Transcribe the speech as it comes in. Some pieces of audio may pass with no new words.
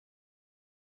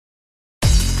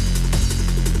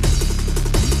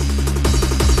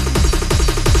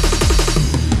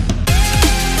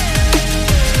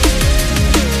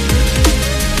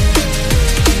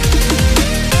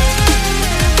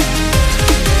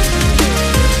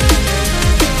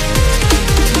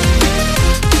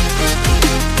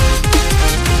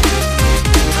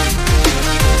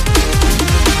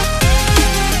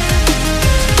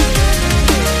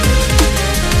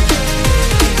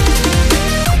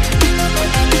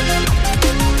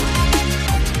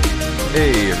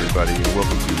everybody, and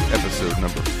welcome to episode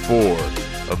number 4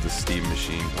 of the Steam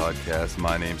Machine podcast.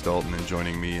 My name's Dalton, and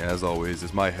joining me, as always,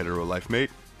 is my hetero life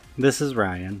mate. This is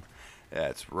Ryan.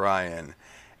 That's Ryan.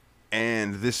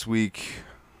 And this week,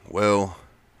 well,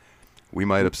 we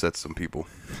might upset some people.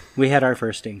 We had our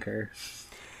first stinker.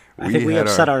 I think we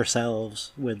upset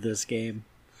ourselves with this game.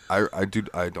 I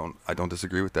don't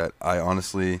disagree with that. I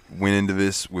honestly went into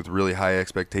this with really high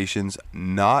expectations,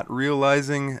 not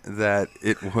realizing that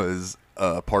it was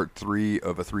part 3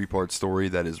 of a 3-part story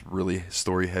that is really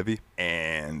story heavy,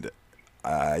 and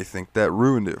I think that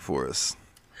ruined it for us.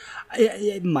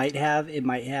 It might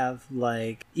have,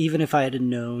 like, even if I had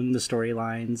known the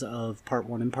storylines of part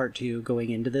 1 and part 2 going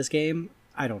into this game,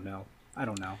 I don't know.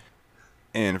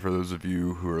 And for those of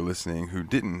you who are listening who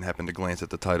didn't happen to glance at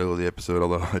the title of the episode,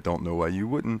 although I don't know why you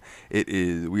wouldn't,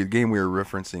 the game we are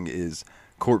referencing is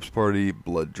Corpse Party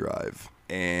Blood Drive.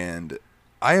 And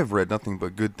I have read nothing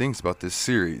but good things about this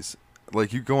series.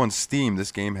 Like, you go on Steam,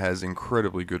 this game has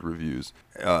incredibly good reviews.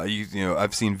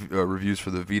 I've seen reviews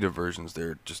for the Vita versions.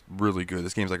 They're just really good.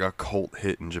 This game's like a cult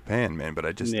hit in Japan, man, but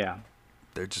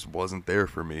there just wasn't there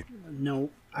for me. No,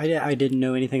 I didn't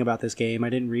know anything about this game. I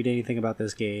didn't read anything about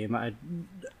this game.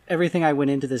 Everything I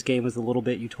went into this game was a little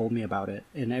bit you told me about it,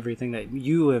 and everything that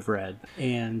you have read.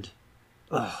 And,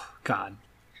 oh, God.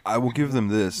 I will give them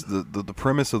this. The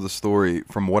premise of the story,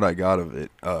 from what I got of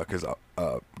it, because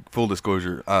full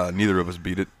disclosure, neither of us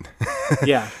beat it.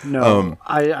 Yeah, no.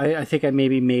 I think I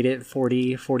maybe made it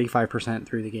 45%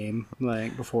 through the game,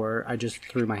 like, before I just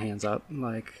threw my hands up.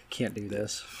 Like, can't do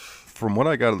this. From what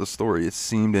I got of the story, it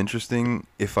seemed interesting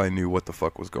if I knew what the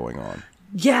fuck was going on.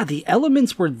 Yeah, the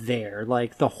elements were there.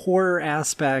 Like, the horror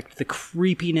aspect, the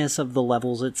creepiness of the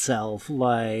levels itself,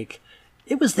 like,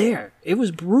 it was there. It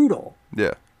was brutal.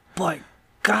 Yeah. But,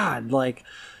 God, like,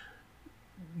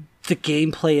 the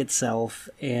gameplay itself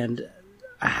and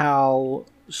how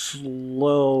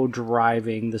slow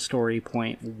driving the story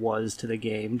point was to the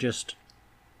game, just,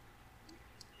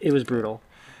 it was brutal.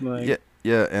 Like,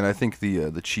 yeah, and I think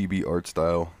the chibi art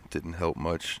style didn't help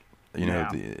much. You know,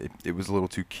 it was a little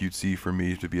too cutesy for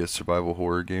me to be a survival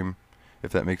horror game,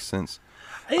 if that makes sense.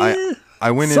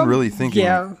 I went in really thinking...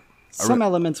 Yeah. Some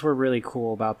elements were really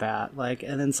cool about that, like,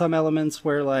 and then some elements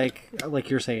were like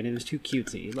you're saying, it was too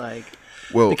cutesy. Like,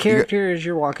 well, the character as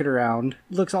you're walking around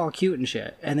looks all cute and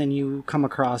shit, and then you come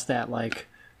across that like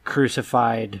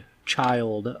crucified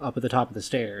child up at the top of the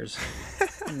stairs,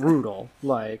 brutal.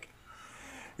 Like,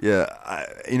 yeah,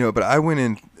 but I went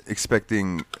in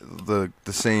expecting the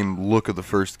same look of the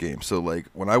first game. So like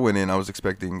when I went in, I was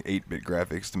expecting 8-bit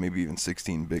graphics to maybe even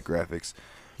 16-bit graphics.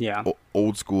 Yeah.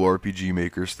 Old school RPG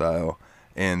Maker style.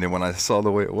 And then when I saw the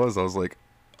way it was, I was like,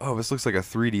 oh, this looks like a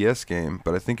 3DS game,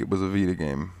 but I think it was a Vita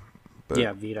game. But,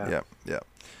 yeah, Vita. Yeah.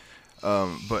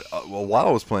 While I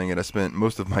was playing it, I spent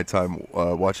most of my time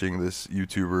watching this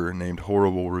YouTuber named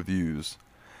Horrible Reviews.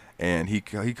 And he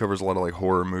covers a lot of like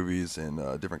horror movies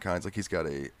and different kinds. Like, he's got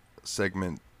a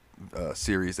segment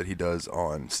series that he does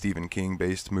on Stephen King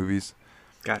based movies.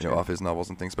 Gotcha. Off his novels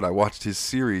and things. But I watched his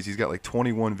series. He's got like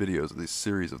 21 videos of this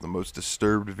series of the most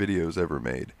disturbed videos ever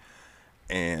made.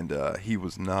 And he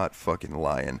was not fucking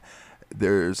lying.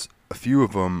 There's a few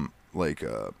of them, like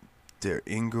Der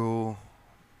Engel.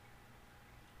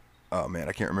 Oh man,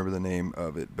 I can't remember the name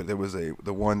of it. But there was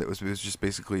the one that was just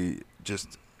basically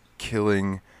just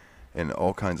killing and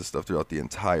all kinds of stuff throughout the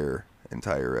entire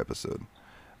episode.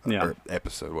 Yeah. Or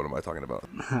episode, what am I talking about?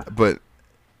 But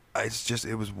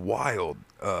it was wild.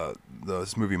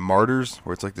 This movie Martyrs,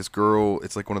 where it's like this girl,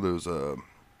 it's like one of those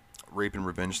rape and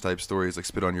revenge type stories, like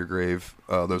Spit on Your Grave.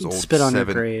 Those old Spit on Your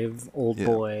Grave, Old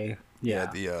Boy.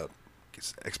 Yeah, the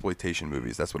exploitation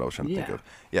movies. That's what I was trying to think of.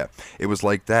 Yeah, it was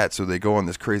like that. So they go on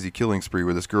this crazy killing spree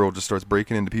where this girl just starts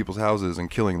breaking into people's houses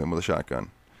and killing them with a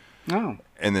shotgun. Oh.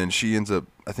 And then she ends up,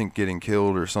 I think, getting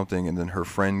killed or something, and then her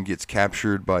friend gets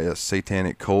captured by a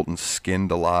satanic cult and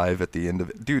skinned alive at the end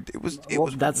of it. Dude, it was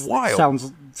wild.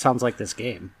 Sounds like this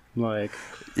game. Like,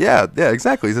 yeah,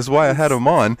 exactly. This is why I had him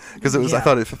on, because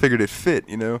I figured it fit,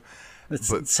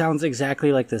 It sounds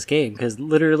exactly like this game, because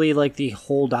literally, like, the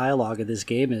whole dialogue of this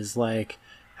game is like,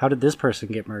 how did this person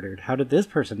get murdered? How did this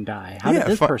person die? How did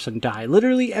this person die?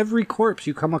 Literally every corpse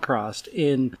you come across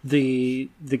in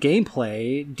the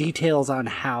gameplay details on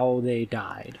how they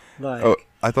died. Like, oh,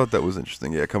 I thought that was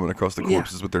interesting. Yeah, coming across the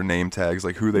corpses with their name tags,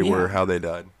 like who they were, how they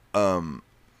died.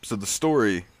 So the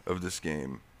story of this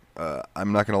game,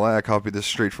 I'm not going to lie, I copied this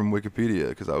straight from Wikipedia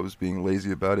because I was being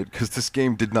lazy about it, because this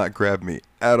game did not grab me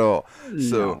at all.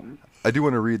 So I do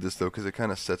want to read this, though, because it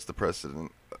kind of sets the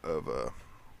precedent of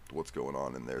what's going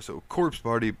on in there. So Corpse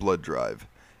Party Blood Drive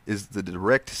is the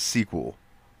direct sequel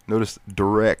Notice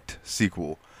direct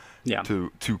sequel Yeah.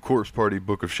 to Corpse Party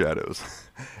Book of Shadows,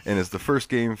 and is the first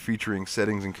game featuring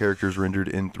settings and characters rendered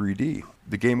in 3D.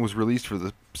 The game was released for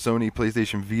the Sony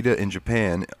PlayStation Vita in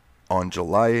Japan on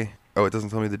July... Oh, it doesn't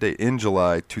tell me the date. In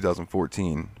July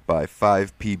 2014 by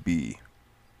 5PB,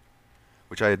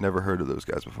 which I had never heard of those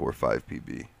guys before,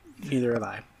 5PB. Neither have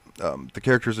I. The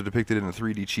characters are depicted in a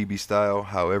 3D chibi style.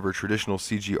 However, traditional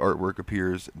CG artwork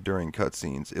appears during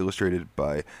cutscenes, illustrated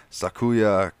by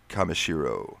Sakuya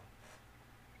Kamishiro.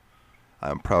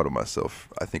 I'm proud of myself.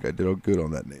 I think I did good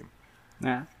on that name.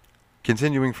 Yeah.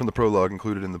 Continuing from the prologue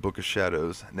included in the Book of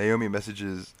Shadows, Naomi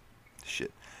manages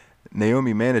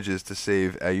to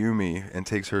save Ayumi and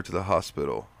takes her to the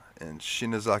hospital, and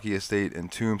Shinozaki Estate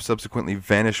and tomb subsequently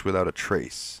vanish without a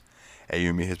trace.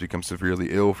 Ayumi has become severely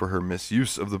ill for her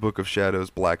misuse of the Book of Shadows'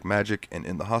 black magic, and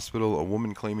in the hospital, a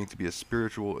woman claiming to be a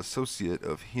spiritual associate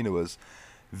of Hinawa's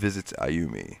visits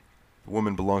Ayumi. The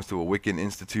woman belongs to a Wiccan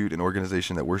Institute, an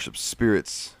organization that worships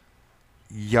spirits.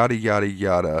 Yada yada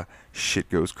yada. Shit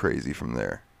goes crazy from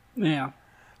there. Yeah.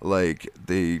 Like,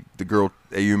 the girl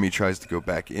Ayumi tries to go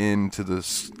back into the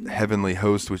Heavenly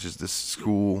Host, which is this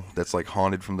school that's like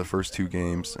haunted from the first two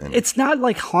games. And it's not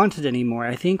like haunted anymore.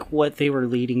 I think what they were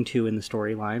leading to in the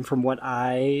storyline, from what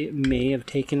I may have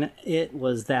taken it,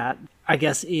 was that, I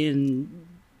guess in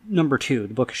number 2,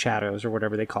 the Book of Shadows, or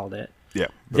whatever they called it, yeah,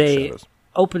 they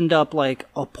opened up like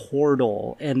a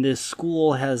portal, and this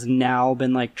school has now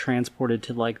been like transported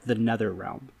to like the nether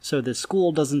realm. So this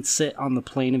school doesn't sit on the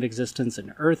plane of existence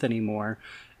in Earth anymore.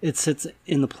 It sits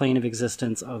in the plane of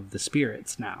existence of the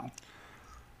spirits now.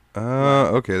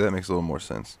 Okay, that makes a little more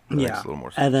sense. And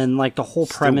then like the whole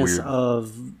premise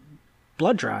of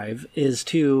Blood Drive is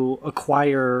to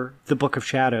acquire the Book of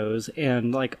Shadows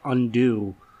and like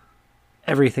undo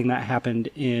everything that happened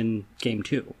in game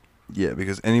 2. Yeah,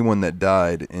 because anyone that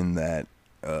died in that,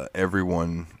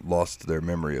 everyone lost their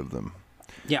memory of them.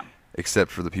 Yeah.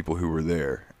 Except for the people who were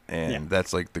there. And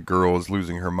that's like the girl is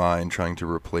losing her mind trying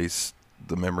to replace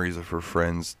the memories of her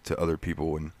friends to other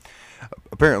people. And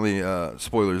apparently,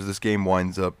 spoilers, this game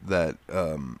winds up that...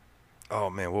 oh,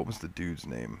 man, what was the dude's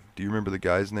name? Do you remember the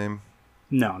guy's name?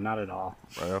 No, not at all.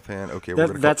 Right offhand? Okay,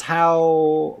 that's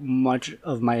how much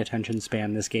of my attention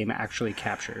span this game actually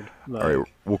captured. Like, all right,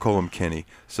 we'll call him Kenny.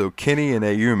 So Kenny and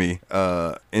Ayumi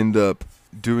end up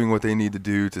doing what they need to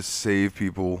do to save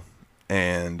people,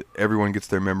 and everyone gets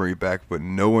their memory back, but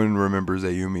no one remembers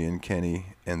Ayumi and Kenny,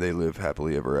 and they live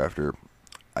happily ever after.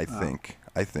 I think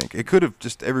it could have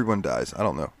just everyone dies. I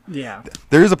don't know. Yeah.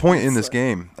 There is a point in this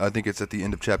game. I think it's at the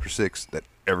end of chapter 6 that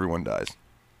everyone dies.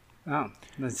 Oh,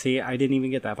 let's see. I didn't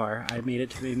even get that far. I made it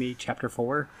to maybe chapter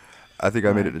 4. I think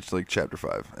I made it to like chapter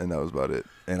 5, and that was about it.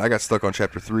 And I got stuck on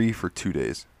chapter 3 for 2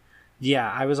 days.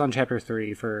 Yeah, I was on chapter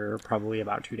 3 for probably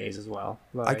about 2 days as well.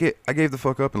 Like, I gave the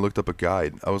fuck up and looked up a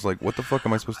guide. I was like, what the fuck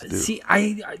am I supposed to do? See,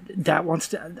 I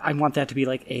want that to be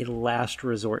like a last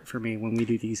resort for me when we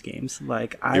do these games.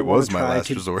 Like, I want to try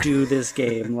to do this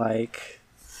game like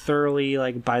thoroughly,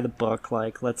 like by the book.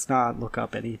 Like, let's not look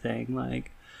up anything. Like,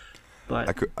 but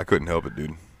I couldn't help it,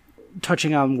 dude.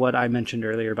 Touching on what I mentioned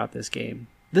earlier about this game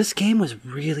was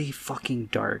really fucking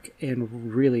dark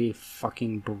and really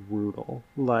fucking brutal.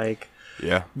 Like,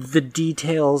 yeah, the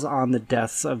details on the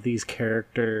deaths of these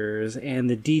characters and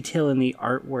the detail in the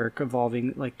artwork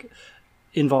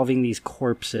involving these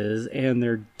corpses and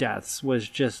their deaths was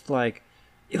just like,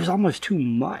 it was almost too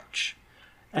much.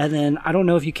 And then, I don't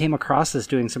know if you came across this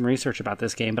doing some research about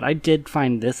this game, but I did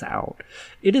find this out.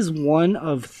 It is one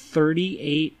of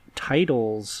 38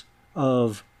 titles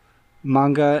of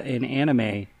manga and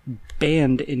anime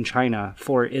banned in China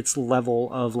for its level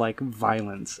of like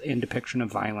violence and depiction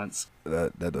of violence.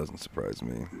 That doesn't surprise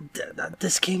me.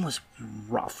 This game was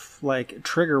rough. Like,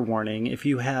 trigger warning if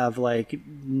you have like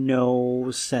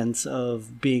no sense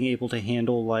of being able to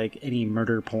handle like any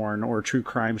murder porn or true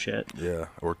crime shit. Yeah,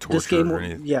 or torture or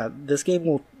anything. Yeah, this game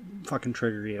will fucking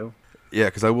trigger you. Yeah,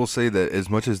 because I will say that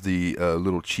as much as the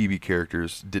little chibi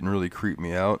characters didn't really creep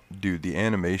me out, dude, the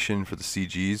animation for the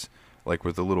CGs, like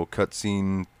with the little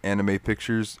cutscene anime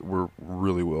pictures, were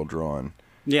really well drawn.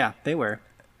 Yeah, they were.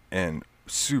 And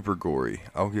super gory.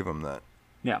 I'll give them that.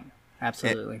 Yeah,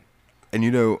 absolutely. And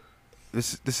you know,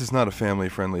 this is not a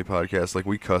family-friendly podcast. Like,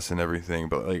 we cuss and everything,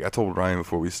 but like I told Ryan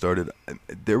before we started,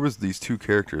 there was these two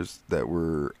characters that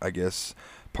were, I guess,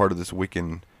 part of this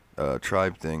Wiccan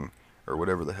tribe thing, or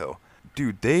whatever the hell.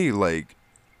 Dude, they like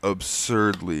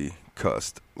absurdly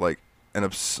cussed, like an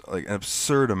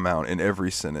absurd amount in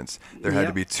every sentence. There had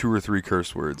to be 2 or 3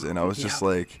 curse words, and I was just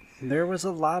like, there was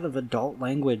a lot of adult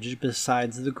language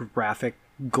besides the graphic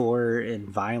gore and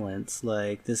violence.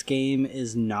 Like, this game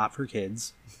is not for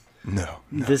kids. No.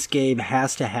 This game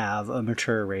has to have a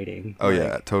mature rating. Oh,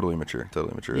 yeah, totally mature.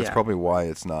 Yeah. That's probably why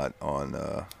it's not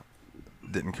on...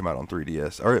 didn't come out on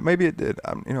 3DS. Or maybe it did.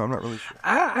 I'm not really sure.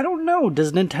 I don't know.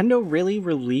 Does Nintendo really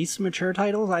release mature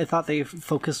titles? I thought they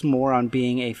focused more on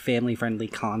being a family-friendly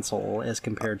console as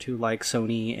compared to like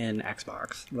Sony and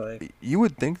Xbox. Like, you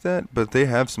would think that, but they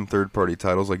have some third-party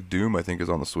titles. Like Doom, I think, is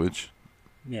on the Switch.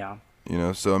 Yeah.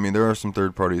 So I mean, there are some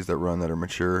third parties that run that are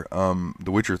mature. The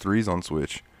Witcher 3's on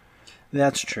Switch.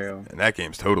 That's true. And that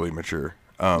game's totally mature.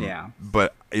 Yeah.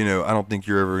 But, I don't think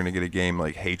you're ever going to get a game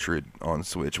like Hatred on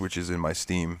Switch, which is in my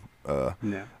Steam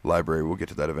library. We'll get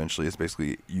to that eventually. It's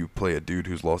basically you play a dude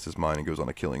who's lost his mind and goes on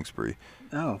a killing spree.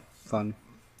 Oh, fun.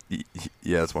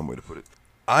 Yeah, that's one way to put it.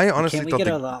 I honestly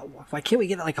why can't we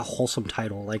get like a wholesome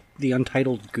title, like the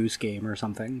Untitled Goose Game or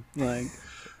something? Like,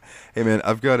 hey man,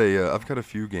 I've got a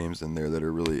few games in there that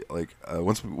are really like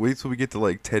wait till we get to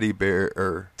like Teddy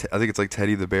Bear I think it's like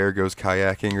Teddy the Bear Goes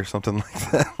Kayaking or something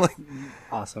like that. Like,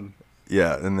 awesome.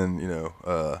 Yeah, and then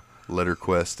Letter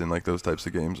Quest and like those types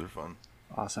of games are fun.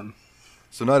 Awesome.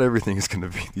 So not everything is going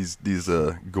to be these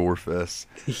gore fests.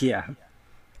 Yeah.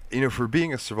 For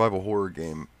being a survival horror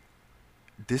game,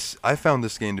 I found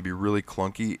this game to be really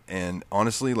clunky, and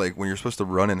honestly, like when you're supposed to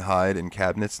run and hide in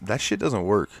cabinets, that shit doesn't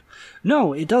work.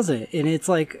 No, it doesn't, and it's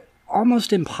like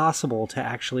almost impossible to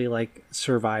actually like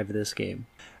survive this game,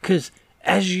 because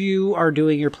as you are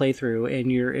doing your playthrough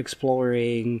and you're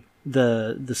exploring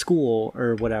the school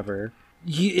or whatever,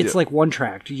 it's like one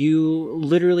tracked. You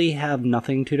literally have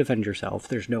nothing to defend yourself.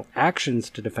 There's no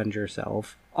actions to defend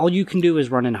yourself. All you can do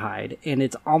is run and hide, and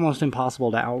it's almost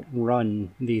impossible to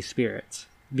outrun these spirits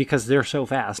because they're so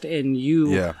fast, and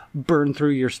you burn through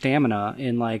your stamina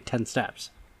in like 10 steps.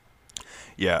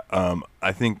 Yeah,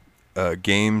 I think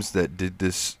games that did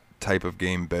this type of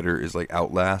game better is like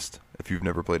Outlast. If you've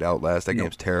never played Outlast, that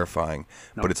game's terrifying,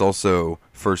 but it's also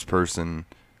first person,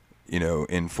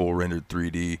 in full rendered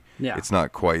 3D. Yeah. It's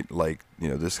not quite like,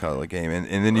 this kind of like game.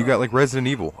 And then you got like Resident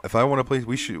Evil. If I want to play,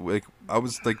 we should, like, I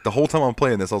was like, the whole time I'm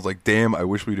playing this, I was like, damn, I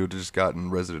wish we'd have just gotten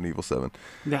Resident Evil 7.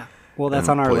 Yeah. Well, that's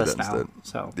on our list now.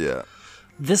 So yeah.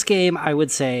 This game, I would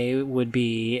say, would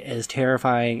be as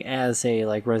terrifying as, say,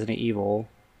 like Resident Evil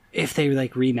if they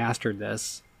like remastered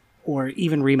this or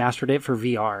even remastered it for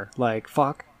VR. Like,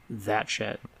 fuck that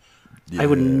shit. Yeah. I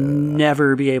would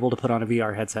never be able to put on a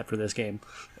VR headset for this game.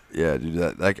 Yeah, dude,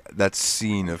 that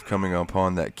scene of coming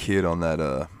upon that kid on that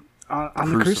on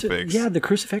crucifix. The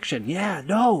crucifixion. Yeah,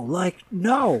 no,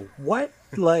 what?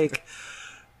 Like,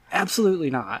 absolutely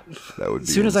not. That would be as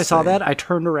soon insane. as I saw that, I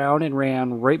turned around and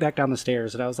ran right back down the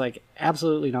stairs, and I was like,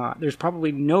 absolutely not. There's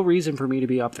probably no reason for me to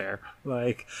be up there.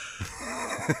 Like,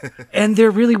 and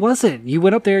there really wasn't. You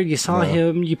went up there, you saw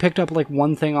him, you picked up like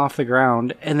one thing off the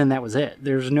ground, and then that was it.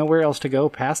 There's nowhere else to go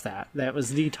past that. That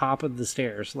was the top of the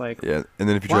stairs. Like, yeah, and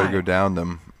then if you try to go down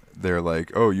them, they're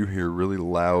like, oh, you hear really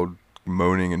loud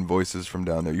moaning and voices from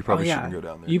down there. You probably shouldn't go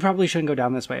down there. You probably shouldn't go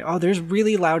down this way. Oh, there's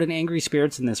really loud and angry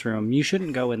spirits in this room. You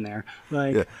shouldn't go in there.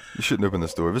 Like, yeah, you shouldn't open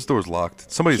this door. If this door's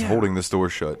locked, somebody's holding this door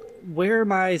shut. Where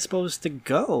am I supposed to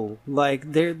go? Like,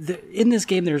 in this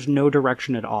game, there's no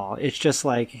direction at all. It's just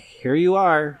like, here you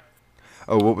are.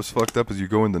 Oh, what was fucked up is you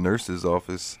go in the nurse's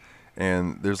office,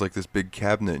 and there's like this big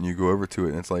cabinet, and you go over to it,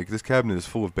 and it's like, this cabinet is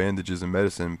full of bandages and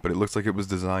medicine, but it looks like it was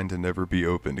designed to never be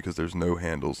opened because there's no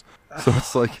handles. So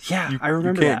it's like, I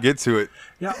remember you can't get to it.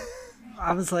 Yeah,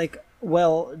 I was like,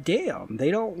 well, damn,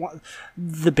 they don't want...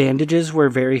 The bandages were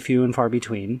very few and far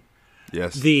between.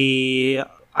 Yes. The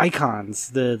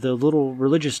icons, the little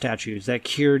religious statues that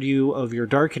cured you of your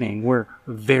darkening were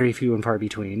very few and far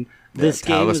between. This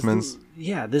talismans.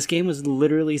 This game was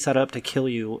literally set up to kill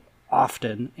you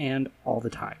often and all the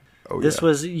time.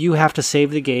 Was you have to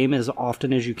save the game as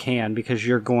often as you can because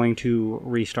you're going to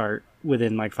restart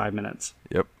within like 5 minutes.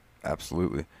 Yep,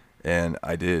 absolutely. And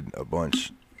I did a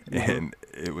bunch, and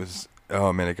it was,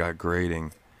 oh man, it got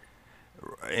grating.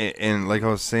 And like I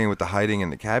was saying with the hiding in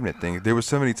the cabinet thing, there were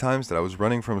so many times that I was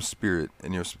running from a spirit,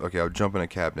 and I would jump in a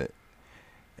cabinet,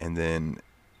 and then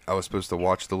I was supposed to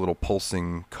watch the little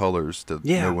pulsing colors to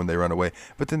know when they run away.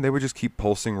 But then they would just keep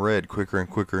pulsing red quicker and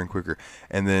quicker and quicker.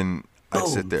 And then I'd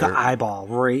sit there. The eyeball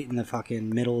right in the fucking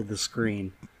middle of the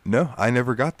screen. No, I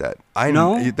never got that.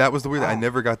 That was the weird thing. I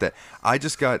never got that. I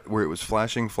just got where it was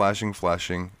flashing, flashing,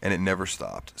 flashing, and it never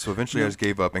stopped. So eventually I just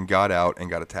gave up and got out and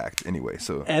got attacked anyway.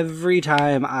 So every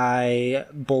time I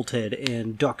bolted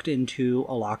and ducked into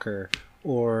a locker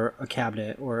or a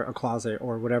cabinet or a closet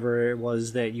or whatever it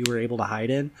was that you were able to hide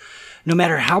in, no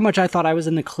matter how much I thought I was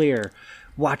in the clear,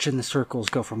 watching the circles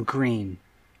go from green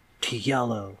to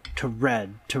yellow to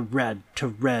red to red to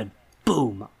red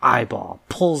boom, eyeball,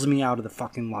 pulls me out of the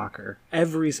fucking locker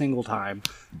every single time.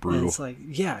 Brutal. And it's like,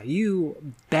 yeah,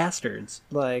 you bastards.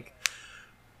 Like,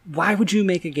 why would you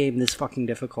make a game this fucking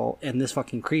difficult and this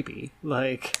fucking creepy?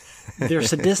 Like, they're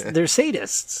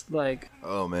sadists. Like,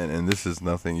 oh man, and this is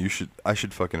nothing. I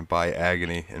should fucking buy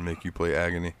Agony and make you play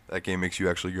Agony. That game makes you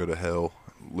actually go to hell,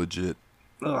 legit.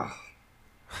 Ugh.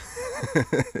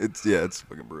 It's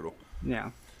fucking brutal.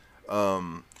 Yeah.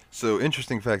 So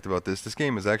interesting fact about this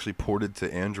game is actually ported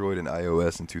to Android and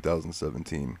iOS in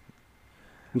 2017.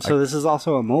 And so this is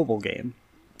also a mobile game.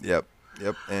 Yep.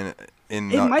 And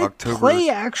in it might October, play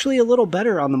actually a little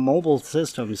better on the mobile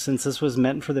system since this was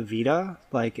meant for the Vita.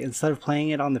 Like, instead of playing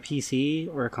it on the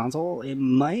PC or a console, it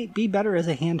might be better as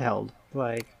a handheld.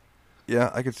 Like,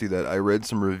 yeah, I could see that. I read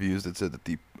some reviews that said that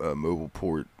the mobile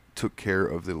port took care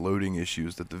of the loading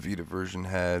issues that the Vita version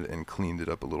had and cleaned it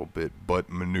up a little bit, but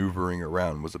maneuvering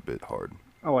around was a bit hard.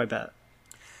 Oh, I bet.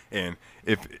 And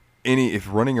if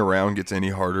running around gets any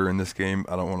harder in this game,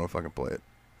 I don't want to fucking play it.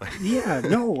 Yeah,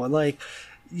 no, like,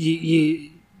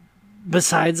 you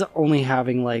besides only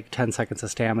having like 10 seconds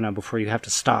of stamina before you have to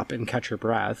stop and catch your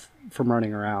breath from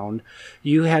running around,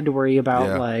 you had to worry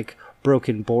about like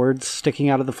broken boards sticking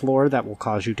out of the floor that will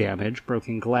cause you damage,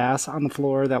 broken glass on the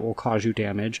floor that will cause you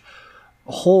damage,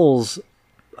 holes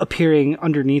appearing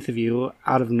underneath of you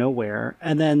out of nowhere,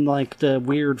 and then like the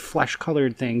weird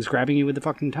flesh-colored things grabbing you with the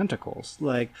fucking tentacles.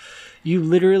 Like, you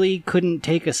literally couldn't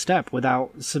take a step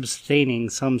without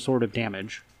sustaining some sort of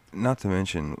damage. Not to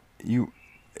mention,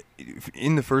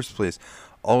 in the first place,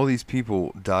 all of these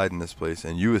people died in this place,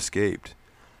 and you escaped.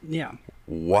 Yeah.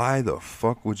 Why the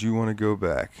fuck would you want to go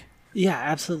back? Yeah,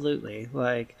 absolutely.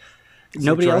 Like,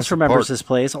 nobody else remembers this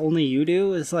place. Only you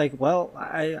do. It's like, well,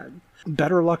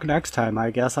 better luck next time,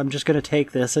 I guess. I'm just going to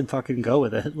take this and fucking go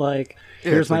with it. Like,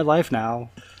 here's my life now.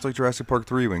 It's like Jurassic Park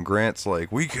 3 when Grant's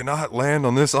like, we cannot land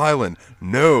on this island.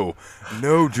 No,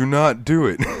 do not do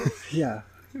it. Yeah.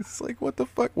 It's like, what the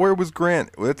fuck? Where was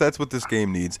Grant? That's what this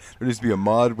game needs. There needs to be a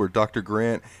mod where Dr.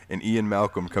 Grant and Ian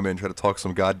Malcolm come in and try to talk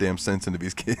some goddamn sense into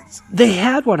these kids. They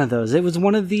had one of those. It was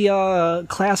one of the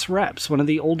class reps, one of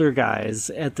the older guys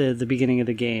at the beginning of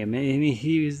the game. And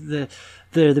he was the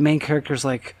main character's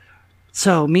like,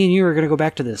 so me and you are going to go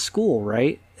back to this school,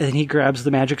 right? And he grabs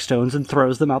the magic stones and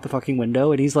throws them out the fucking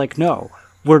window. And he's like, no,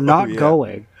 we're not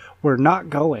going. We're not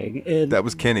going. And that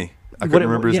was Kenny. I couldn't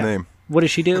remember his name. What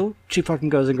does she do? She fucking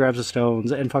goes and grabs the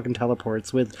stones and fucking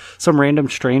teleports with some random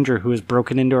stranger who has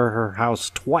broken into her house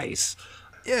twice.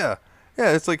 Yeah.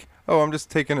 Yeah, it's like, oh, I'm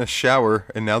just taking a shower,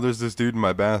 and now there's this dude in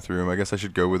my bathroom. I guess I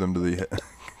should go with him to the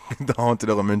haunted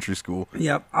elementary school.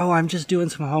 Yep. Oh, I'm just doing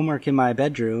some homework in my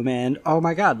bedroom, and oh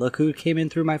my god, look who came in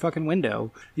through my fucking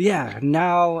window. Yeah,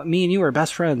 now me and you are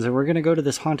best friends, and we're going to go to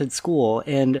this haunted school,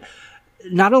 and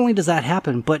not only does that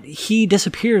happen, but he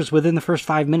disappears within the first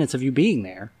 5 minutes of you being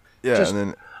there. Yeah, just and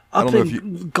then up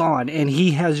and gone, and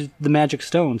he has the magic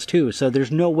stones too, so there's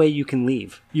no way you can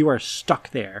leave. You are stuck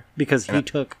there because he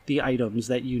took the items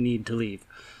that you need to leave.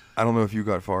 I don't know if you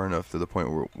got far enough to the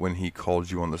point where when he called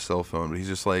you on the cell phone, but he's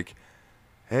just like,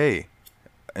 hey,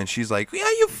 and she's like, yeah,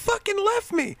 you fucking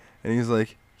left me, and he's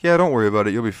like, yeah, don't worry about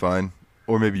it, you'll be fine,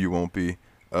 or maybe you won't be.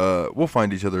 We'll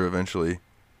find each other eventually.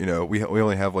 You know, we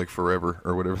only have like forever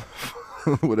or whatever,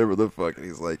 whatever the fuck. And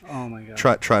he's like, oh my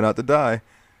god, try not to die.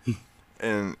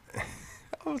 And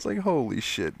I was like, holy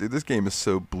shit, dude, this game is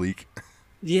so bleak.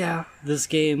 Yeah, this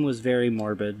game was very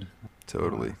morbid.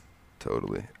 Totally.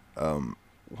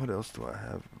 What else do I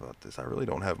have about this? I really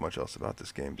don't have much else about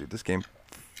this game, dude. This game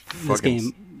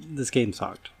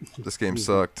sucked. This game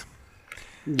sucked.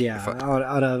 Yeah,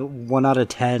 out of 1 out of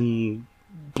 10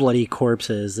 bloody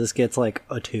corpses, this gets like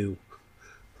a 2.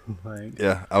 Like,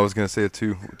 yeah, I was gonna say a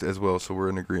 2 as well, so we're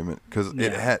in agreement because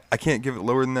I can't give it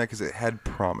lower than that because it had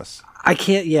promise. I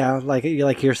can't. Yeah, like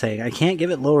you're saying, I can't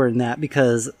give it lower than that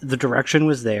because the direction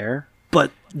was there,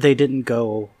 but they didn't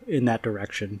go in that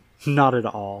direction. Not at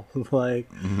all.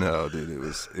 Like, no, dude,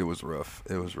 it was rough.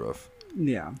 It was rough.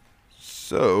 Yeah.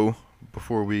 So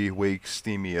before we wake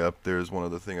Steamy up, there's one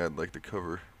other thing I'd like to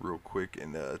cover real quick.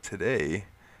 And today,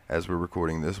 as we're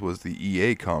recording this, was the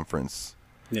EA conference.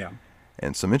 Yeah.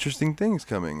 And some interesting things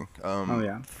coming.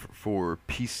 Yeah. For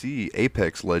PC,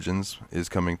 Apex Legends is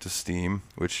coming to Steam,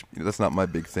 which that's not my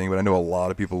big thing, but I know a lot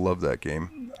of people love that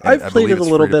game. I've played it a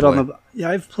little bit on the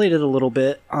I've played it a little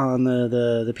bit on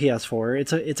the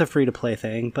PS4. It's a free to play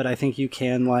thing, but I think you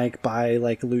can like buy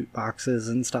like loot boxes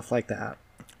and stuff like that.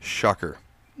 Shocker.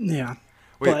 Yeah.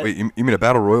 Wait, you mean a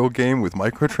battle royale game with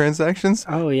microtransactions?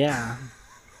 Oh yeah.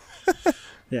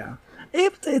 Yeah.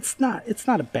 It's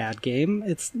not a bad game.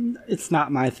 It's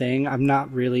not my thing. I'm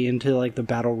not really into like the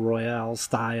battle royale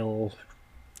style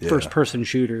first person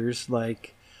shooters,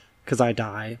 like, because I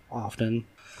die often.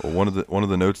 Well, one of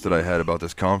the notes that I had about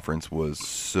this conference was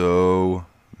so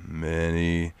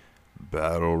many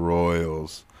battle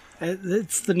royals.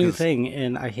 It's the new thing,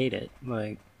 and I hate it.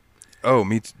 Like, oh,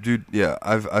 me too, dude. Yeah,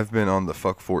 I've been on the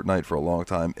fuck Fortnite for a long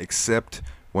time, except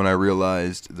when I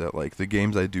realized that like the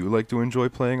games I do like to enjoy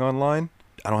playing online,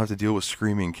 I don't have to deal with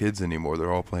screaming kids anymore.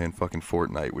 They're all playing fucking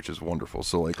Fortnite, which is wonderful.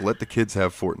 So like, let the kids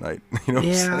have Fortnite. You know what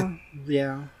I'm saying?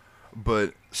 Yeah.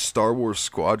 But Star Wars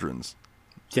Squadrons,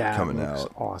 coming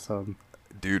out, awesome,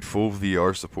 dude. Full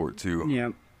VR support too.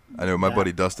 Yeah. I know my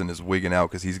buddy Dustin is wigging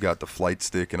out because he's got the flight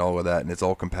stick and all of that, and it's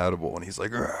all compatible. And he's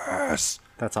like, yes.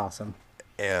 That's awesome.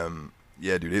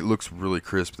 Yeah, dude, it looks really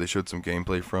crisp. They showed some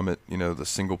gameplay from it. You know, the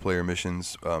single player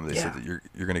missions. They said that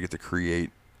you're gonna get to create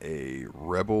a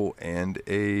rebel and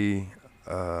a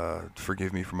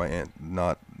forgive me for my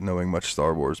not knowing much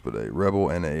Star Wars, but a rebel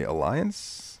and a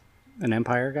alliance. An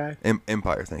Empire guy.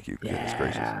 Empire, thank you. Goodness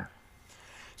gracious.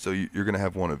 So you're gonna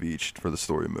have one of each for the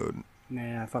story mode.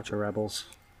 Nah, fuck the rebels.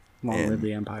 Long live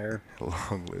the Empire.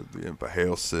 Long live the Empire.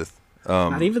 Hail Sith.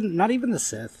 Not even the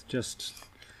Sith. Just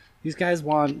these guys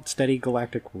want steady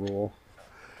galactic rule.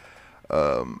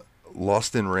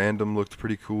 Lost in Random looked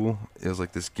pretty cool. It was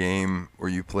like this game where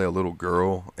you play a little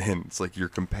girl, and it's like your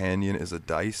companion is a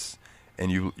dice,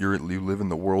 and you live in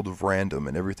the world of random,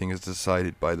 and everything is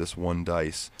decided by this one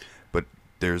dice. But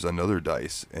there's another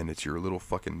dice, and it's your little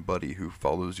fucking buddy who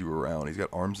follows you around. He's got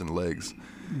arms and legs.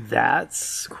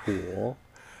 That's cool.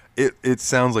 It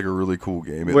sounds like a really cool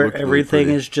game. Where everything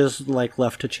is just like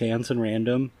left to chance and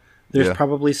random. There's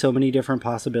probably so many different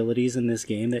possibilities in this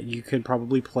game that you could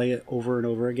probably play it over and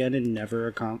over again and never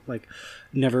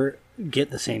get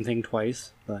the same thing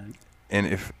twice. But. And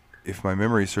if my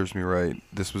memory serves me right,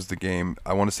 this was the game.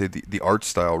 I want to say the art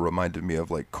style reminded me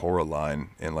of like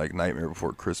Coraline and like Nightmare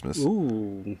Before Christmas.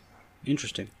 Ooh,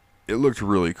 interesting. It looked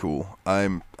really cool. I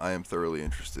am thoroughly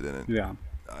interested in it. Yeah.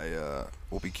 I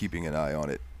will be keeping an eye on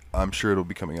it. I'm sure it'll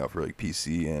be coming out for like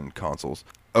PC and consoles.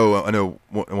 Oh, I know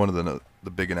one of the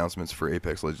big announcements for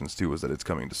Apex Legends 2 was that it's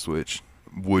coming to Switch.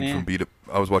 Wood from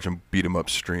I was watching Beat 'em Up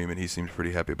stream, and he seemed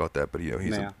pretty happy about that. But he's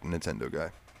a Nintendo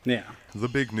guy. Yeah. The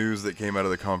big news that came out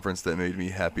of the conference that made me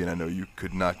happy, and I know you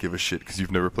could not give a shit because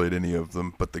you've never played any of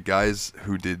them, but the guys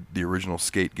who did the original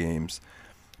Skate games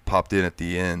popped in at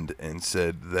the end and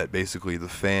said that basically the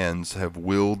fans have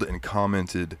willed and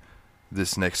commented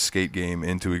this next Skate game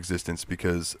into existence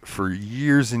because for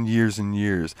years and years and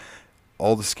years,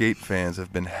 all the Skate fans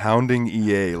have been hounding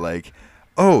EA like,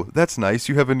 oh, that's nice,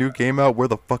 you have a new game out, where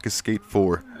the fuck is Skate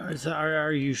 4?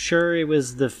 Are you sure it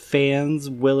was the fans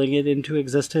willing it into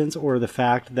existence, or the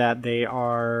fact that they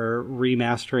are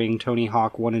remastering Tony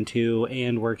Hawk 1 and 2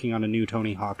 and working on a new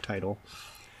Tony Hawk title?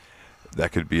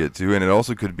 That could be it too, and it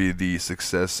also could be the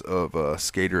success of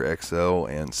Skater XL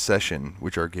and Session,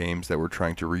 which are games that were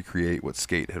trying to recreate what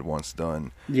Skate had once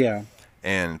done. Yeah.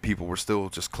 And people were still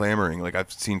just clamoring. Like,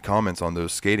 I've seen comments on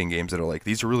those skating games that are like,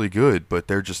 these are really good, but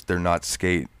they're not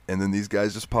Skate. And then these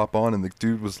guys just pop on, and the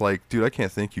dude was like, dude, I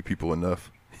can't thank you people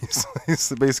enough.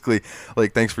 He's basically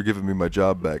like, thanks for giving me my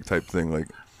job back type thing. Like,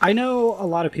 I know a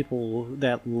lot of people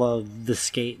that love the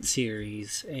Skate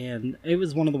series, and it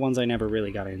was one of the ones I never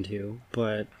really got into.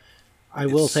 But I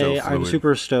will say I'm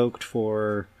super stoked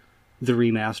for the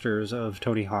remasters of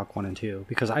Tony Hawk 1 and 2,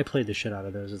 because I played the shit out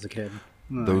of those as a kid.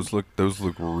 Those look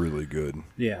really good.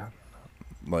 Yeah.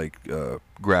 Like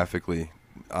graphically,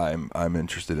 I'm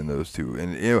interested in those too.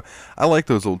 And I like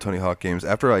those old Tony Hawk games.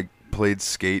 After I played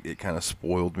Skate, it kind of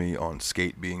spoiled me on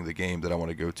Skate being the game that I want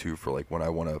to go to for like when I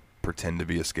want to pretend to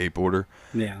be a skateboarder.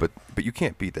 Yeah. But you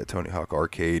can't beat that Tony Hawk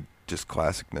arcade just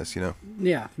classicness, you know?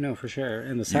 Yeah, no, for sure.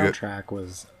 And the soundtrack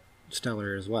was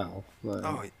stellar as well. But...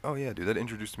 Oh yeah, dude. That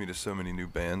introduced me to so many new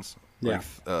bands. Yeah.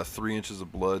 Like 3 Inches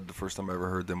of Blood, the first time I ever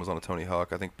heard them was on a Tony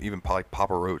Hawk. I think even like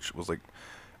Papa Roach was like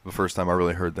the first time I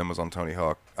really heard them was on Tony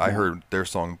Hawk. I heard their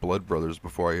song Blood Brothers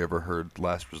before I ever heard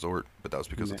Last Resort, but that was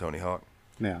because of Tony Hawk.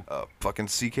 Yeah. Fucking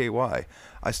CKY.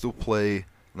 I still play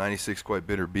 96 Quite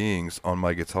Bitter Beings on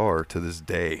my guitar to this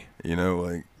day. You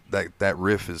know, like that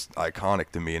riff is iconic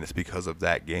to me, and it's because of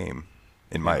that game,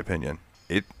 in my opinion.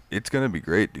 It's gonna be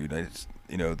great, dude.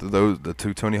 The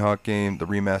two Tony Hawk game, the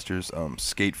remasters,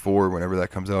 Skate 4, whenever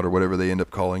that comes out, or whatever they end up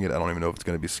calling it. I don't even know if it's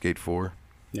gonna be Skate 4.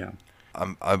 Yeah.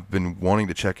 I've been wanting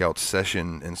to check out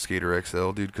Session and Skater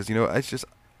XL, dude, because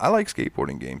I like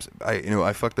skateboarding games.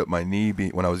 I fucked up my knee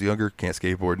when I was younger, can't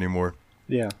skateboard anymore.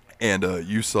 Yeah. And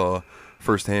you saw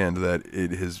firsthand that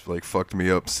it has like fucked me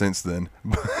up since then.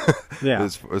 Yeah.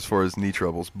 As far as knee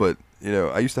troubles, but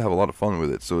I used to have a lot of fun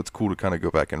with it, so it's cool to kind of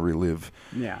go back and relive.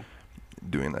 Yeah.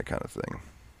 Doing that kind of thing.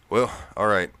 Well, all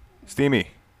right, Steamy.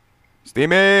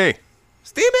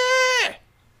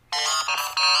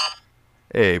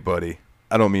 Hey, buddy.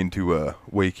 I don't mean to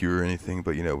wake you or anything,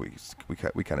 but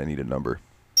we kind of need a number.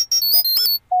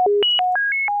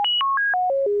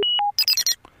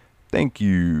 Thank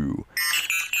you.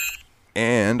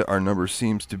 And our number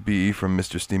seems to be from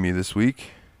Mr. Steamy this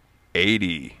week,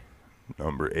 80.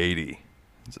 Number 80.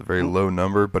 It's a very low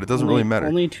number, but it doesn't really matter.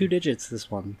 Only 2 digits,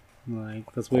 this one.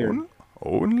 Like, that's weird.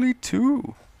 Only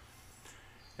 2.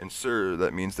 And sir,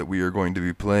 that means that we are going to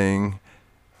be playing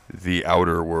The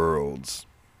Outer Worlds.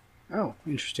 Oh,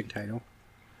 interesting title.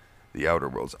 The Outer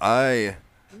Worlds.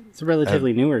 It's a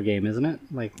relatively newer game, isn't it?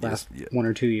 Like last 1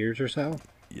 or 2 years or so?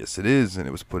 Yes, it is, and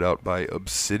it was put out by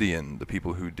Obsidian, the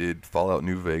people who did Fallout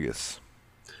New Vegas.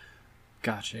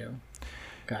 Got you.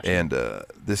 And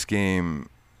this game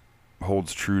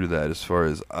holds true to that as far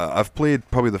as... I've played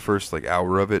probably the first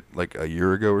hour of it a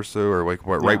year ago or so, or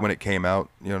right when it came out.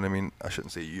 You know what I mean? I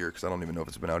shouldn't say a year, because I don't even know if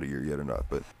it's been out a year yet or not,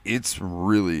 but it's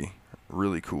really,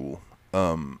 really cool.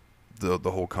 The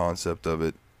whole concept of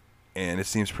it, and it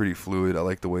seems pretty fluid. I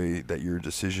like the way that your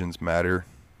decisions matter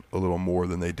a little more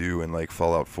than they do in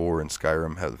Fallout 4 and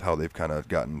Skyrim, how they've kind of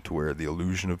gotten to where the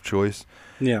illusion of choice.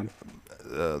 Yeah.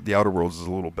 The Outer Worlds is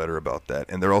a little better about that,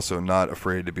 and they're also not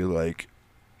afraid to be like,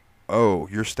 oh,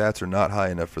 your stats are not high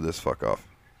enough for this, fuck off.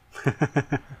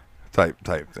 type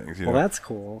things. Well, that's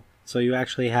cool. So you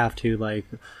actually have to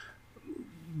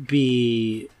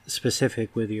be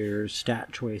specific with your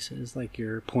stat choices, like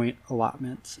your point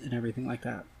allotments and everything like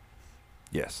that.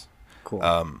 Yes. Cool.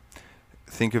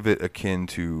 Think of it akin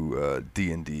to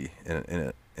D&D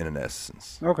in an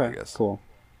essence. Okay, I guess. Cool.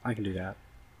 I can do that.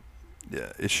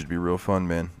 Yeah, it should be real fun,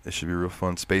 man. It should be real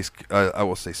fun. I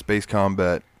will say space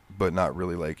combat, but not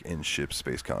really in-ship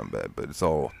space combat, but it's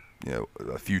all,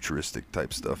 futuristic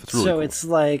type stuff. It's really cool. It's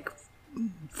like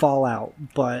Fallout,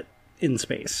 but in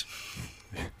space.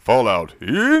 Fallout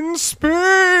in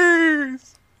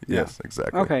space! Yes,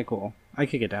 exactly. Okay, cool. I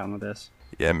could get down with this.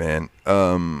 Yeah, man.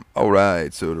 All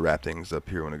right. So to wrap things up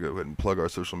here, I want to go ahead and plug our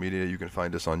social media. You can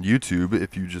find us on YouTube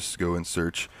if you just go and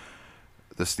search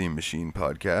the Steam Machine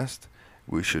Podcast.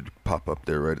 We should pop up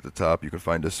there right at the top. You can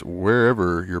find us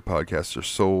wherever your podcasts are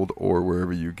sold or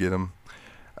wherever you get them.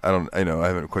 I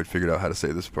haven't quite figured out how to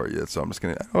say this part yet, so I'm just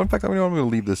going to... In fact, I'm going to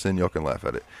leave this in. Y'all can laugh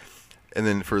at it. And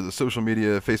then for the social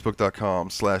media,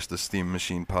 facebook.com/the Steam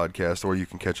Machine Podcast, or you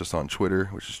can catch us on Twitter,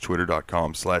 which is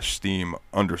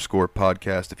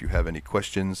twitter.com/Steam_podcast. If you have any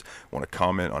questions, want to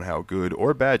comment on how good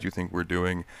or bad you think we're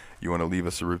doing, you want to leave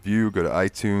us a review, go to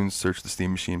iTunes, search the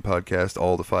Steam Machine Podcast.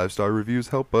 All the 5-star reviews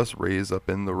help us raise up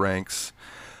in the ranks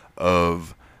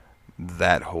of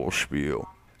that whole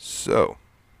spiel. So,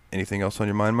 anything else on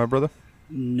your mind, my brother?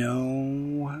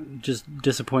 No, just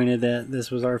disappointed that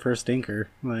this was our first stinker.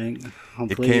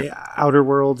 Hopefully Outer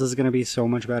Worlds is going to be so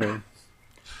much better.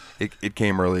 It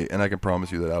came early, and I can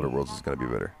promise you that Outer Worlds is going to be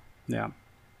better. Yeah.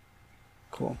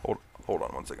 Cool. Hold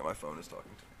on one second. My phone is talking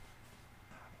to me.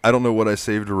 I don't know what I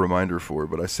saved a reminder for,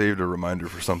 but I saved a reminder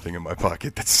for something in my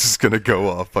pocket that's just going to go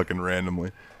off fucking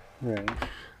randomly. Right.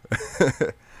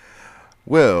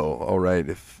 Well, all right.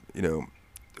 If,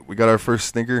 we got our first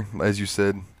stinker, as you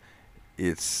said.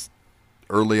 It's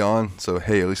early on, so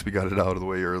hey, at least we got it out of the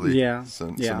way early. Yeah. So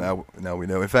now we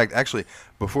know. In fact, actually,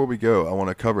 before we go, I want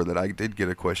to cover that I did get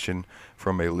a question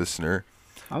from a listener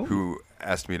who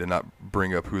asked me to not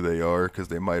bring up who they are because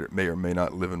they may or may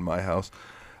not live in my house.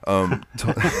 I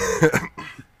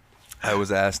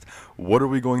was asked, what are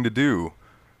we going to do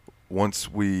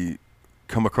once we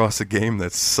come across a game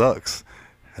that sucks?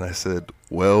 And I said,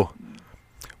 well,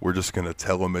 we're just going to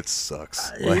tell them it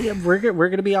sucks. We're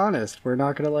going to be honest. We're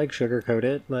not going to sugarcoat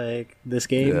it. This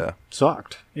game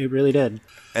sucked. It really did.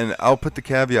 And I'll put the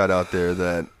caveat out there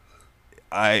that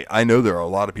I know there are a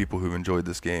lot of people who've enjoyed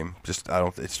this game. It just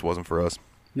wasn't for us.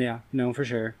 Yeah, no, for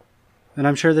sure. And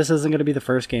I'm sure this isn't going to be the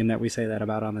first game that we say that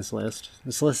about on this list.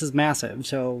 This list is massive,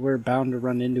 so we're bound to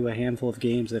run into a handful of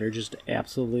games that are just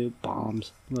absolute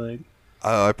bombs.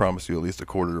 I promise you at least a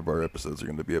quarter of our episodes are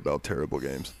going to be about terrible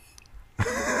games.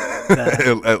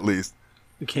 At least.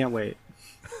 We can't wait.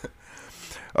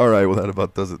 All right, well, that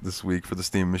about does it this week for the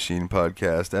Steam Machine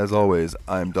Podcast. As always,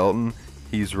 I'm Dalton,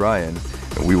 he's Ryan,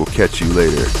 and we will catch you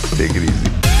later. Take it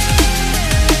easy.